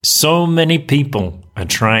So many people are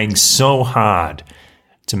trying so hard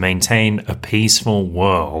to maintain a peaceful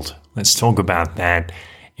world. Let's talk about that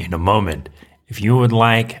in a moment. If you would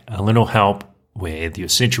like a little help with your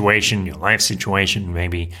situation, your life situation,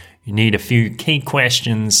 maybe you need a few key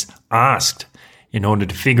questions asked in order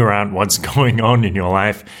to figure out what's going on in your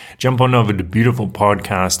life, jump on over to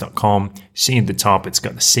beautifulpodcast.com. See at the top, it's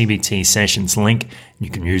got the CBT sessions link. You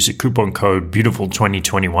can use the coupon code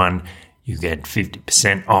BEAUTIFUL2021. You get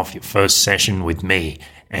 50% off your first session with me.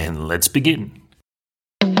 And let's begin.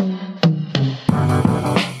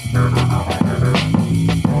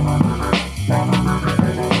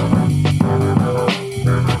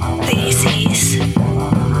 This is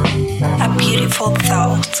a beautiful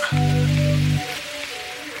thought.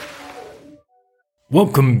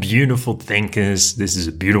 Welcome, beautiful thinkers. This is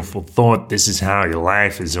a beautiful thought. This is how your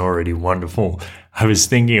life is already wonderful. I was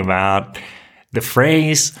thinking about the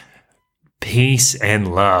phrase peace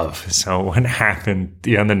and love. So what happened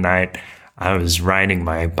the other night, I was riding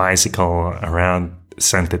my bicycle around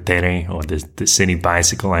Santa Tere, or the city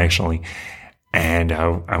bicycle actually, and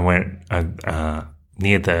I went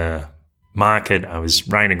near the market. I was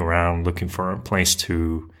riding around looking for a place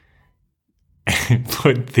to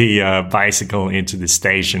put the bicycle into the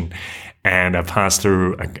station, and I passed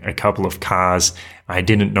through a couple of cars. I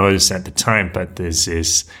didn't notice at the time, but there's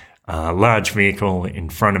this large vehicle in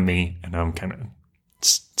front of me, and I'm kind of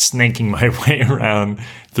snaking my way around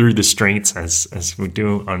through the streets as we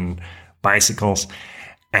do on bicycles.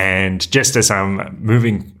 And just as I'm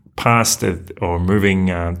moving past it, or moving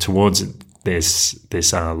towards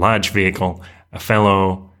this large vehicle, a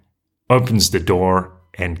fellow opens the door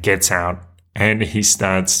and gets out, and he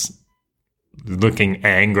starts looking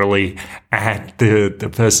angrily at the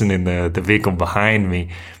person in the vehicle behind me.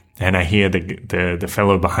 And I hear the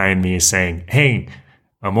fellow behind me is saying, "Hey,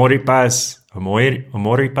 amor y paz,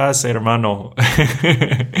 amor y paz, hermano."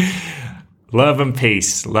 Love and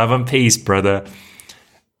peace, brother.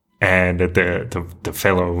 And the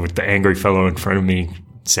fellow, the angry fellow in front of me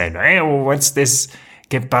said, "Hey, what's this?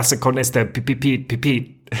 ¿Qué pasa con este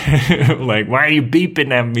pipit? Like, why are you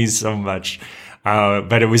beeping at me so much?"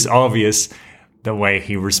 But it was obvious the way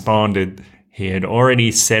he responded. He had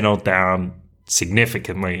already settled down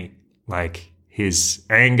significantly. Like, his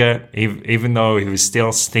anger, even though he was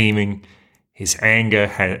still steaming, his anger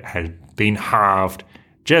had been halved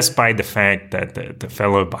just by the fact that the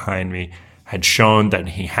fellow behind me had shown that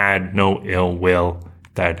he had no ill will,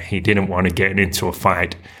 that he didn't want to get into a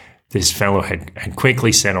fight. This fellow had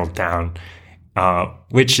quickly settled down,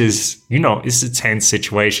 which is, it's a tense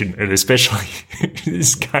situation. And especially,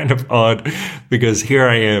 it's kind of odd because here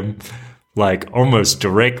I am, like almost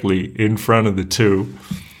directly in front of the two.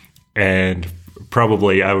 And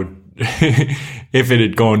probably I would, if it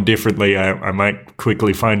had gone differently, I might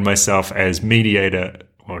quickly find myself as mediator,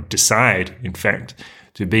 or decide, in fact,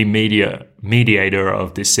 to be mediator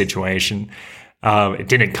of this situation. It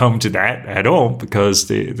didn't come to that at all, because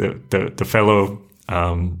the fellow,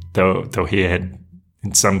 though he had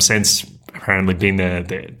in some sense apparently been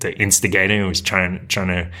the instigator, who was trying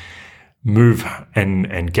to move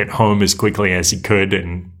and get home as quickly as he could,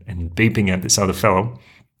 and beeping at this other fellow.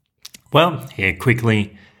 Well, he had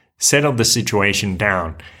quickly settled the situation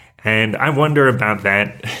down. And I wonder about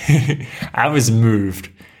that. I was moved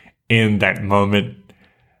in that moment,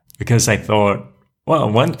 because I thought,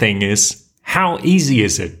 well, one thing is, how easy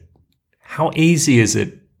is it? How easy is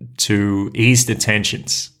it to ease the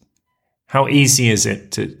tensions? How easy is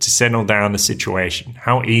it to settle down the situation?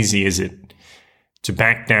 How easy is it to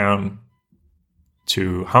back down,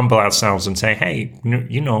 to humble ourselves and say, hey,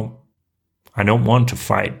 I don't want to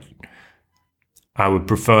fight. I would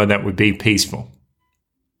prefer that we be peaceful.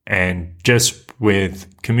 And just with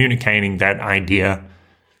communicating that idea,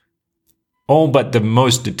 all but the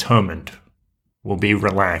most determined will be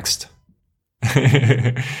relaxed.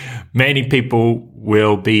 Many people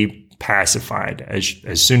will be pacified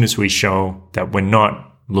as soon as we show that we're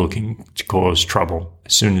not looking to cause trouble,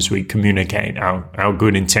 as soon as we communicate our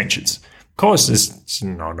good intentions. Of course, this is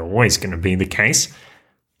not always going to be the case,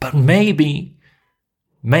 but maybe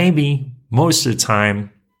most of the time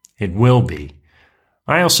it will be.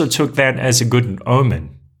 I also took that as a good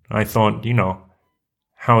omen. I thought,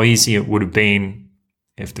 how easy it would have been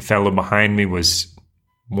if the fellow behind me was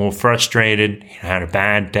more frustrated, he had a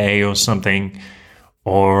bad day or something,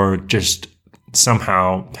 or just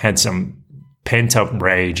somehow had some pent-up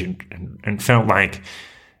rage and felt like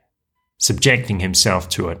subjecting himself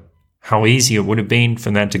to it. How easy it would have been for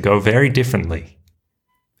that to go very differently.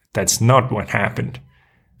 That's not what happened.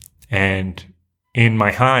 And in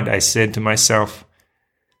my heart, I said to myself,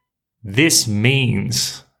 this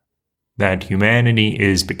means that humanity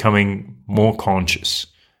is becoming more conscious.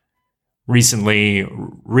 Recently,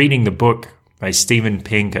 reading the book by Steven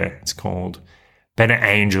Pinker, it's called Better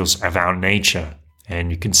Angels of Our Nature.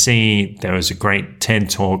 And you can see there was a great TED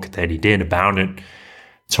talk that he did about it,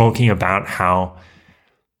 talking about how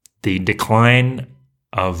the decline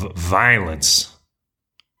of violence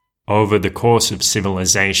over the course of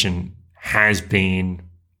civilization has been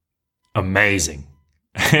amazing.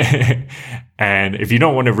 And if you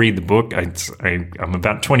don't want to read the book, I'm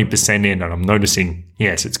about 20% in and I'm noticing,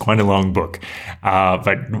 yes, it's quite a long book.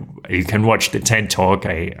 But you can watch the TED Talk.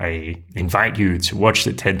 I invite you to watch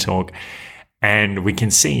the TED Talk. And we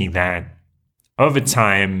can see that over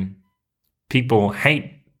time, people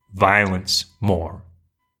hate violence more.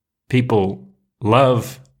 People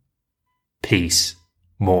love peace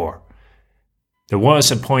more. There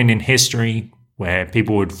was a point in history where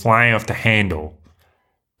people would fly off the handle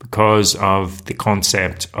because of the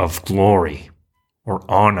concept of glory or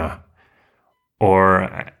honor,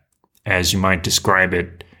 or as you might describe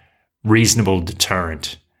it, reasonable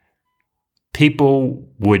deterrent. People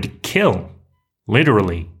would kill,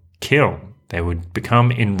 literally kill. They would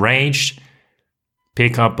become enraged,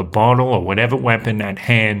 pick up a bottle or whatever weapon at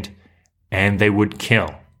hand, and they would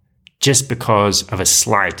kill just because of a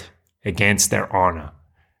slight against their honor.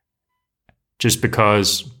 Just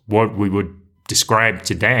because what we would describe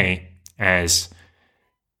today as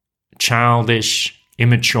childish,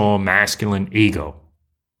 immature, masculine ego.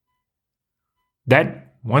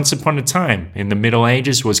 That, once upon a time in the Middle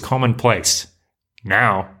Ages, was commonplace.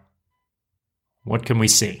 Now, what can we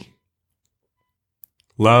see?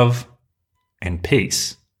 Love and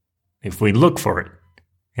peace. If we look for it,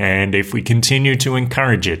 and if we continue to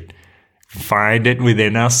encourage it, find it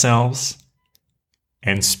within ourselves,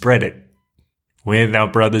 and spread it with our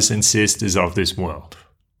brothers and sisters of this world.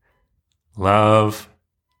 Love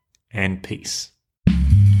and peace.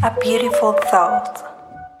 A beautiful thought.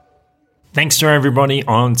 Thanks to everybody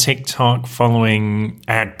on TikTok following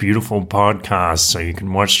 @BeautifulPodcast, so you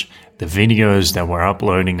can watch the videos that we're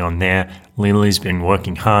uploading on there. Lily's been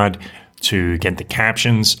working hard to get the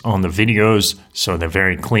captions on the videos so they're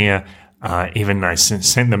very clear. Even I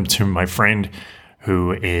sent them to my friend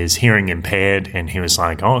who is hearing impaired, and he was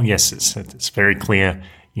like, oh, yes, it's very clear.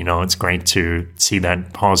 You know, it's great to see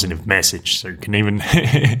that positive message. So you can even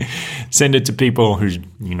send it to people who,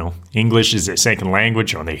 you know, English is their second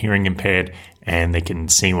language or they're hearing impaired, and they can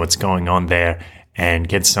see what's going on there and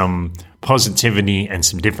get some positivity and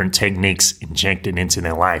some different techniques injected into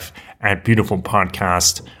their life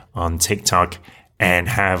 @BeautifulPodcast on TikTok, and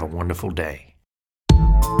have a wonderful day.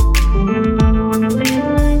 Everybody wanna feel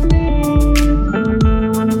like this.